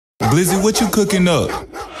Blizzy, what you cooking up?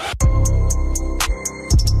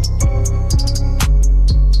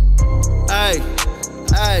 Hey,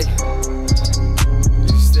 hey.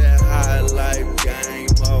 It's that high life gang,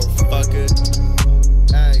 motherfucker.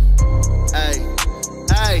 Hey, hey,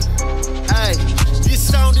 hey, hey.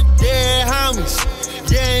 This on the dead homies.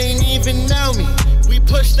 You ain't even know me. We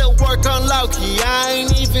push the work on low-key. I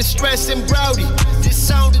ain't even stressing Brody. This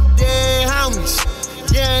on the dead homies.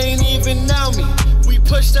 You ain't even know me. We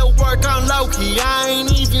push the work on low-key. I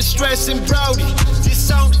ain't even stressing Brody.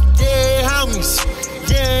 This on the dead homies.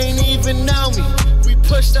 You ain't even know me. We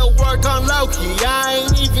push the work on low-key. I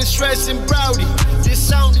ain't even stressing Brody.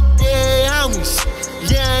 This on the dead homies.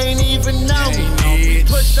 You ain't even know me. We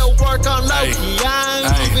push the work on low-key. I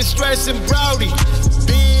ain't even stressing Brody.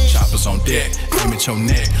 Choppers on deck, aim at your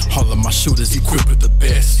neck. All of my shooters equipped with the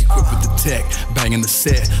best, equipped with the tech, banging the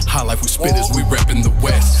set. High life with spitters, we reppin' the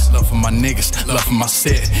West. Love for my niggas, love for my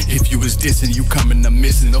set. If you was dissing, you coming to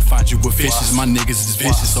missing, they'll find you with vicious. My niggas is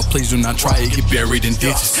vicious, so please do not try it. Get buried in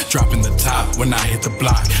ditches, dropping the top when I hit the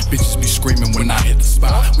block. Bitches be screaming when I hit the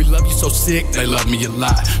spot. We love you so sick, they love me a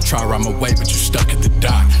lot. Try rhyme away, but you stuck at the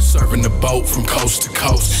dock. Serving the boat from coast to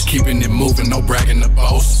coast, keeping it moving, no bragging the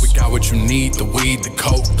boast. We got what you need, the weed, the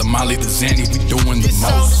coke, the Molly, the Zanny, we doing the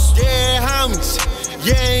most. Yeah, homies,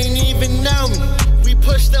 you ain't even know me. We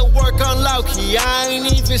push the work on low-key, I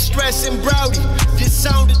ain't even stressing Brody. This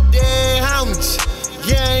on the dead homies,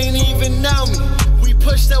 you ain't even know me. We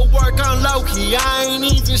push the work on low-key, I ain't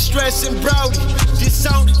even stressing Brody. This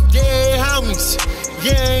on the dead homies,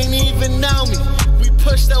 you ain't even know me. We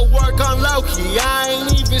push the work on low-key, I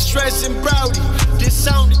ain't even stressing Brody. This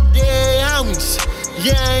on the dead homies,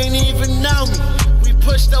 you ain't even know me.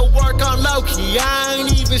 Push the work on low-key, I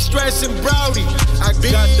ain't even stressing Brody. I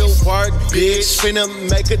got the work, bitch. Finna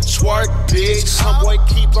make a twerk, bitch. Homeboy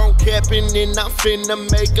keep on capping and I'm finna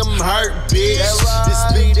make him hurt, bitch. This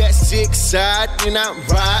be that sick side and I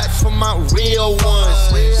ride for my real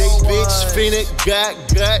ones. They bitch finna got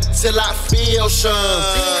gut till I feel some.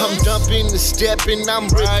 I'm dumping the step and I'm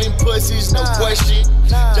ripping pussies, no question.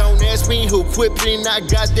 Don't ask me who quipping, I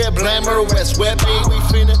got that glamorous weapon. We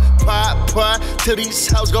finna pop till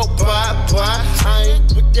these hoes go pop. I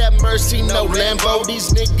ain't with that mercy, no Lambo.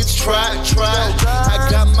 These niggas try. I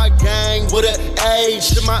got my gang with an age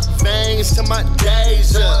to my veins, to my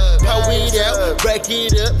days up. Pour it out, break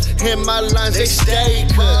it up, and my lines they stay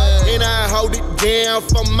cut. And I hold it down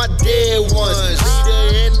for my dead ones. Need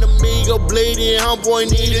an enemy go bleeding,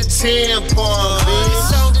 homeboy need a tampon.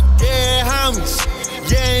 It's on the dead homies.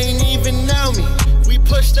 You ain't even know me. We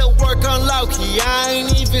push the work on low-key, I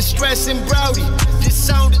ain't even stressing Brody. This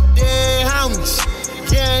on the dead homies,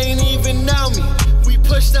 you ain't even know me. We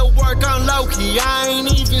push the work on low-key, I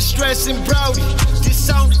ain't even stressing Brody. This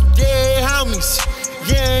on the dead homies,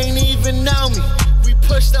 you ain't even know me. We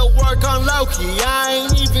push the work on low-key, I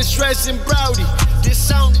ain't even stressing Brody.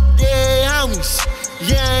 This on the dead homies,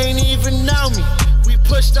 you ain't even know me. We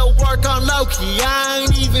push the work on low-key, I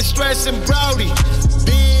ain't even stressing Brody.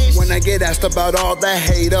 When I get asked about all the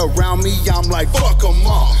hate around me, I'm like, fuck 'em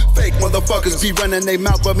all. Fake motherfuckers be running they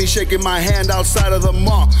mouth, but me shaking my hand outside of the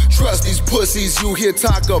mall. Trust these pussies you hear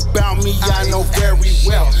talk about me, I know very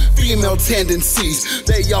well. Female tendencies,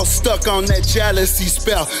 they all stuck on that jealousy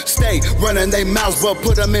spell. Stay running they mouths, but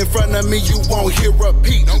put them in front of me, you won't hear a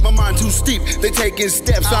peep. My mind too steep, they taking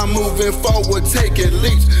steps, I'm moving forward, taking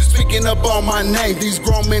leaps. Speaking up on my name, these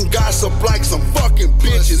grown men gossip like some fucking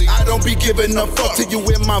bitches. I don't be giving a fuck to you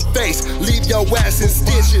in my face, leave your ass in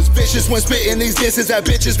stitches. Vicious when spitting these disses at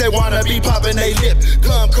bitches, they wanna be popping they lip.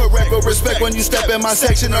 Come correct with respect when you step in my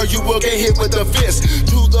section, or you will get hit with a fist.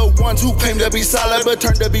 To the ones who claim to be solid but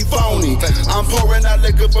turn to be phony, I'm pouring out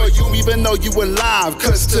liquor for you even though you alive,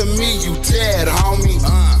 cause to me you dead, homie.